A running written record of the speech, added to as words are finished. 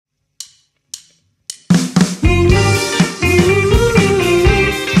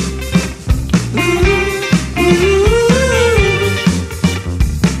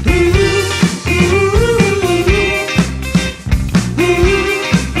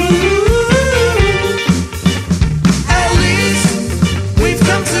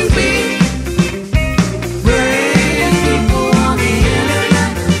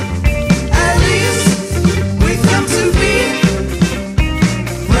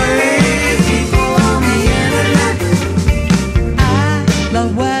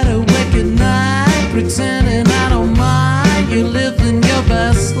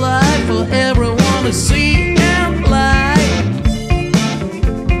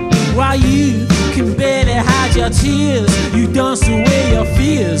how you can barely hide your tears. You dance away your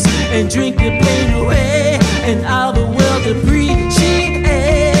fears and drink the pain away, and all the world appreciates.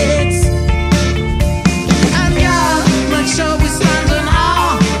 And yeah, make sure we stand in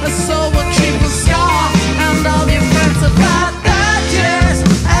awe, so we'll keep a scar, and all your friends about that. Yes,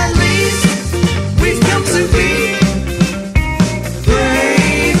 at least we've come to be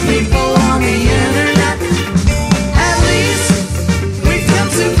brave people on the internet. At least we've come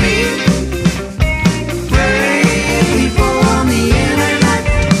to be brave people on the internet.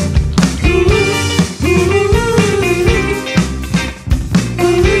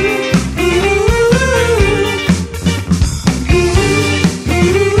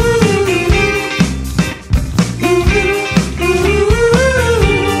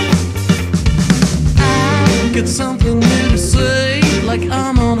 Got something new to say, like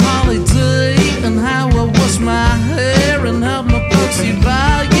I'm on holiday, and how I wash my hair and how my folks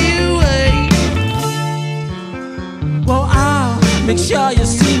evaluate. Well, I'll make sure you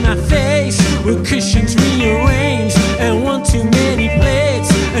see my face with cushions rearranged and one too many plates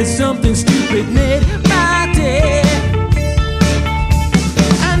and something stupid made